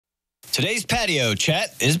Today's patio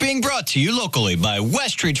chat is being brought to you locally by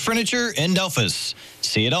Westridge Furniture in Delphus.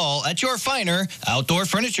 See it all at your finer outdoor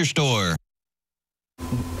furniture store.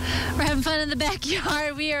 We're having fun in the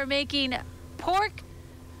backyard. We are making pork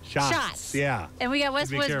shots. Yeah. And we got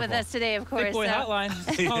Wes Woods with us today, of course. Big boy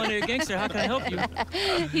hotline. Calling it a gangster. How can I help you?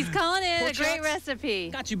 He's calling in Pork a great shots. recipe.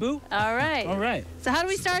 Got you, boo. All right. All right. So how do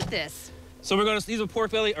we start this? So we're going to, these are pork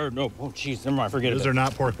belly, or no, oh jeez, never mind, forget it. Those are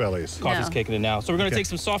not pork bellies. Coffee's No. kicking in now. So we're going to take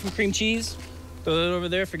some softened cream cheese, throw it over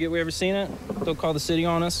there, forget we ever seen it. Don't call the city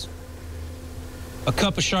on us. A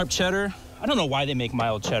cup of sharp cheddar. I don't know why they make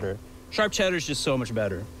mild cheddar. Sharp cheddar is just so much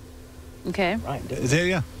better. Okay. Right. Is it?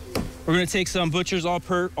 Yeah. We're going to take some Butcher's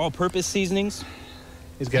all-purpose seasonings.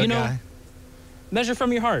 He's got a guy. Measure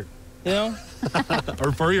from your heart, you know?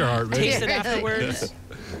 Or for your heart, maybe. Taste it afterwards.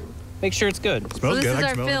 Make sure it's good. Smells So this good. is I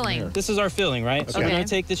our can smell it from filling. here. This is our filling, right? So we're Okay. going to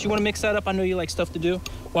take this. You want to mix that up? I know you like stuff to do.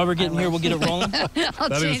 While we're getting here, we'll get it rolling. I'll Thought he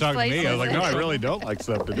was change talking to me. I was like, no, I places. really don't like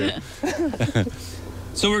stuff to do.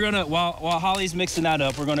 So we're going to, while Holly's mixing that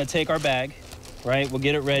up, we're going to take our bag, right? We'll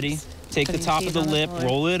get it ready. Take the Putting top of cheese the on the lip, floor.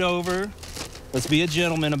 roll it over. Let's be a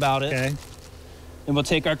gentleman about it. Okay. And we'll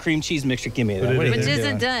take our cream cheese mixture. Give me that. Put it What are in you Which there. doing?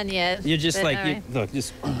 isn't done yet. You're just But, like, all right. look,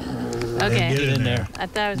 just Okay. get in there. I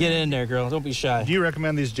thought it was Get in there, girl. Don't be shy. Do you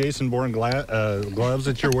recommend these Jason Bourne gloves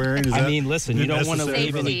that you're wearing? Is I that mean, listen, you don't want to necessary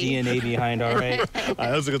leave for any Safety. DNA behind, all right?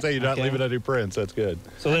 I was going to say, you're not Okay. leaving any prints. That's good.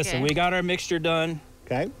 So listen, Okay. we got our mixture done.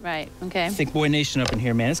 Okay. Right. Okay. Thick boy nation up in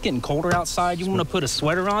here, man. It's getting colder outside. You want to put a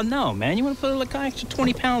sweater on? No, man. You want to put like an extra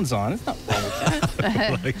 20 pounds on. It's not wrong with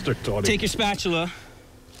that. Extra 20. Take your spatula.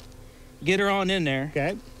 Get her on in there.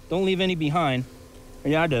 Okay. Don't leave any behind.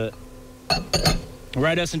 Yeah, I do it.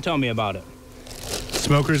 Write us and tell me about it.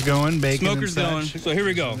 Smoker's going, bacon Smoker's and going. such. So here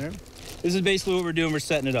we go. In there. This is basically what we're doing. We're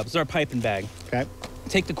setting it up. This is our piping bag. Okay.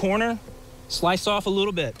 Take the corner, slice off a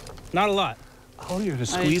little bit. Not a lot. Oh, you're going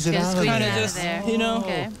to Oh, you're squeeze it just out gonna of squeeze it there. out of Just, there. you know.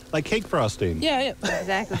 Okay. Like cake frosting. Yeah.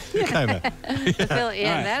 Exactly. Kind of. The fill- yeah,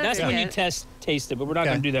 All right. that'd That's be when you good. taste it, but we're not Okay.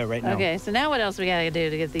 going to do that right now. Okay. So now what else we got to do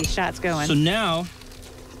to get these shots going? So now,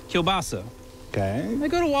 kielbasa. Okay. I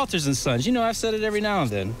go to Walters and Sons. You know, I've said it every now and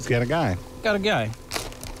then. He's got a guy. Got a guy.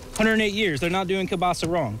 108 years. They're not doing kielbasa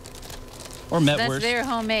wrong. Or That's Metwurst. their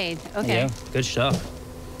homemade. Okay. Yeah, good stuff.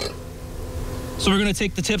 So we're going to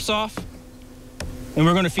take the tips off, and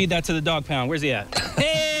we're going to feed that to the dog pound. Where's he at?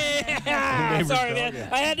 Hey! Sorry, man.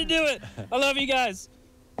 I had to do it. I love you guys.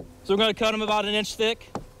 So we're going to cut them about an inch thick.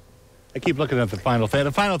 I keep looking at the final thing.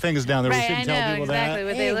 The final thing is down there. We Right. I shouldn't tell know people exactly that.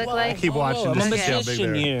 what they look I like. keep watching I'm a just to see how big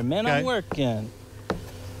magician they are. here, man. Okay. I'm working.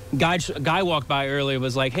 Guy walked by earlier,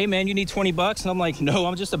 was like, hey, man, you need 20 bucks? And I'm like, no,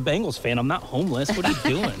 I'm just a Bengals fan. I'm not homeless. What are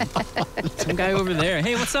you doing? Some guy over there.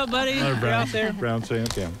 Hey, what's up, buddy? Another You're out there? brown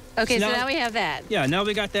sand, yeah. Okay. So Now- now we have that. Yeah, now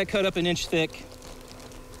we got that cut up an inch thick.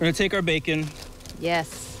 We're going to take our bacon.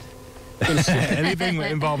 Yes. Anything We're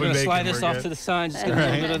involving going to bacon. slide this we're off good. to the side. Just get a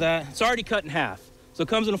little bit of that. It's already cut in half. So it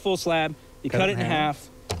comes in a full slab. You cut it in half.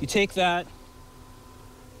 You take that.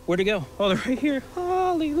 Where'd it go? Oh, they're right here.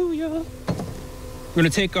 Hallelujah. We're going to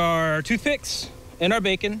take our toothpicks and our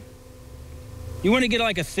bacon. You want to get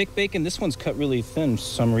like a thick bacon. This one's cut really thin for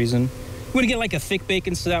some reason. You want to get like a thick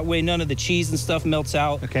bacon so that way none of the cheese and stuff melts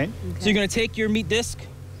out. Okay. So you're going to take your meat disc,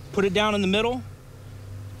 put it down in the middle,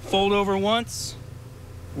 fold over once,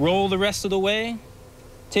 roll the rest of the way,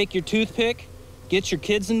 take your toothpick, get your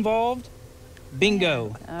kids involved.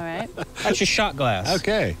 Bingo. All right. That's your shot glass.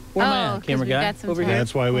 Okay. Where am I at, 'cause camera we've guy? got some Over time. here.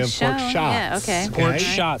 That's why we have pork Show. shots. Yeah, okay. Pork Okay.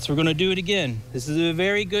 shots. We're going to do it again. This is a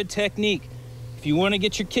very good technique. If you want to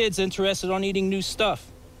get your kids interested on eating new stuff,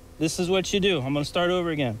 this is what you do. I'm going to start over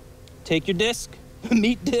again. Take your disc,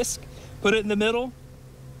 meat disc, put it in the middle,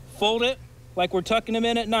 fold it like we're tucking them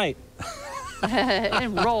in at night,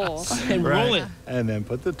 And roll. and roll it. And then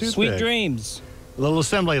put the toothpick. Sweet dreams. A little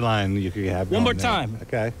assembly line you could have. One more going there. time.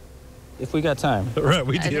 Okay. If we got time. Right,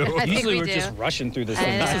 we do. I think Usually we we're do. just rushing through this I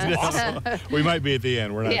thing. This is know. awesome. We might be at the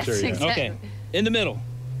end. We're not Yes, sure yet. exactly. Okay, in the middle.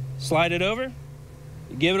 Slide it over.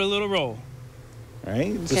 Give it a little roll. All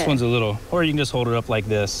right. This Okay. one's a little, or you can just hold it up like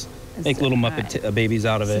this. Make little Muppet babies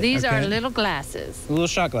out of So it. these are Okay. little glasses. Little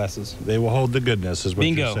shot glasses. They will hold the goodness, is what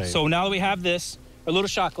you're Bingo. saying. So now that we have this, a little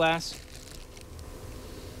shot glass.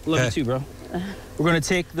 Love you Okay. too, bro. We're going to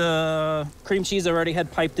take the cream cheese I already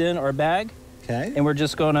had piped in our bag, okay. and we're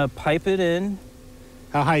just going to pipe it in.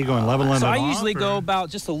 How high are you going? Leveling So it I off, usually or- go about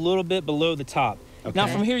just a little bit below the top. Now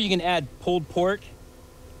Okay. from here you can add pulled pork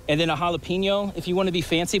and then a jalapeno if you want to be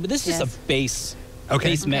fancy, but this is Yes. just a base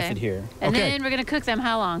Okay. method here. And Okay. then we're going to cook them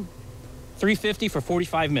how long? 350 for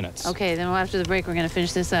 45 minutes. Okay, then after the break, we're going to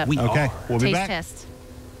finish this up. We Okay. are. We'll be Taste back. test.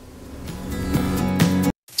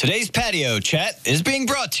 Today's patio chat is being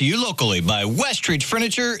brought to you locally by Westridge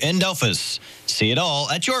Furniture in Delphus. See it all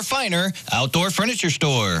at your finer outdoor furniture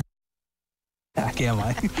store. Back am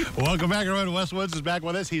I? Welcome back, everyone. Wes Woods is back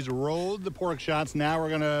with us. He's rolled the pork shots. Now we're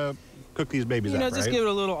going to cook these babies up, Just right? give it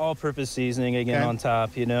a little all-purpose seasoning again on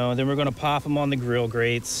top, Then we're going to pop them on the grill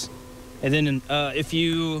grates. And then if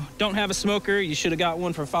you don't have a smoker, you should have got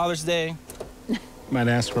one for Father's Day. Might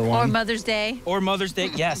ask for one. Or Mother's Day. Or Mother's Day.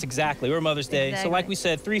 Yes, exactly. Or Mother's Day. Exactly. So like we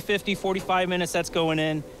said, 350, 45 minutes, that's going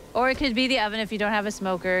in. Or it could be the oven if you don't have a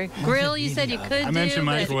smoker. Grill, you said you could do. I mentioned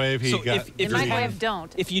but microwave. the microwave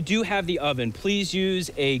don't. If you do have the oven, please use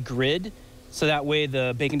a grid so that way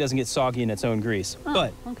the bacon doesn't get soggy in its own grease.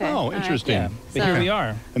 Okay. Oh, All right. interesting. Yeah, but So- here we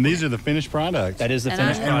are. And these are the finished products. That is the And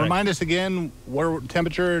finished I'm- And product. remind us again what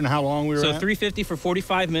temperature and how long we were So at? 350 for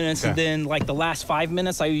 45 minutes, and Okay. then like the last 5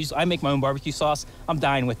 minutes, I make my own barbecue sauce. I'm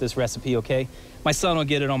dying with this recipe, okay? My son will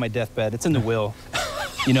get it on my deathbed. It's in the will.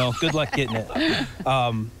 Good luck getting it.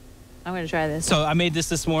 I'm going to try this. So I made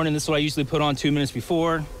this morning. This is what I usually put on 2 minutes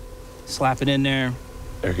before. Slap it in there.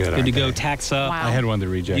 They're good, Good to go. aren't they? Tax up. Wow. I had one that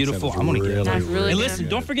rejects. Beautiful. That was I'm gonna get it. That's really And good. listen,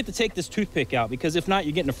 don't forget to take this toothpick out because if not,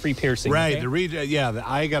 you're getting a free piercing. Right. okay?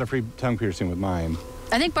 I got a free tongue piercing with mine.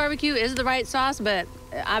 I think barbecue is the right sauce, but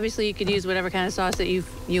obviously you could use whatever kind of sauce that you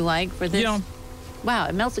like for this. Yeah. Wow,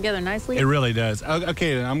 it melts together nicely. It really does.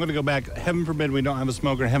 Okay, I'm going to go back. Heaven forbid we don't have a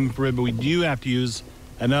smoker. Heaven forbid, but we do have to use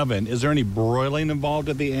an oven. Is there any broiling involved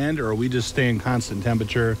at the end, or are we just staying constant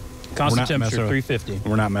temperature? Constant We're not temperature, messing 350.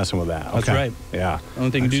 We're not messing with that. That's Okay. right. Yeah.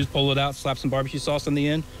 Only thing you do is pull it out, slap some barbecue sauce on the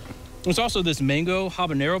end. There's also this mango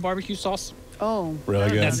habanero barbecue sauce. Oh,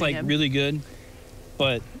 Really good. That's sounds like really good.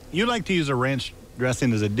 But You like to use a ranch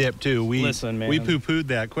dressing as a dip too. Listen, man. We poo-pooed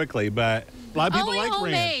that quickly, but a lot of people only like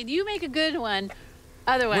homemade. ranch. You make a good one.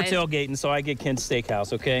 we're Otherwise, tailgating, so I get Ken's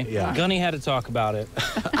Steakhouse, okay? Yeah. Gunny had to talk about it.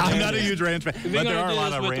 I'm not a huge ranch fan, If but you're there gonna are a do lot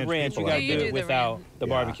this of with ranch the ranch, people you out gotta You do do it the without ranch. the Yeah.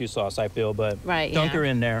 barbecue sauce, I feel. But Right, dunk yeah. her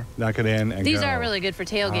in there. Knock it in and these go. are really good for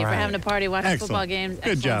tailgate, All for having a right. party, watching Excellent. football games.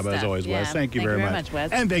 Good Excellent job as stuff. always, Wes. Yeah. Thank you very much.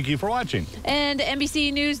 Wes. And thank you for watching. And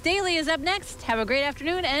NBC News Daily is up next. Have a great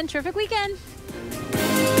afternoon and terrific weekend.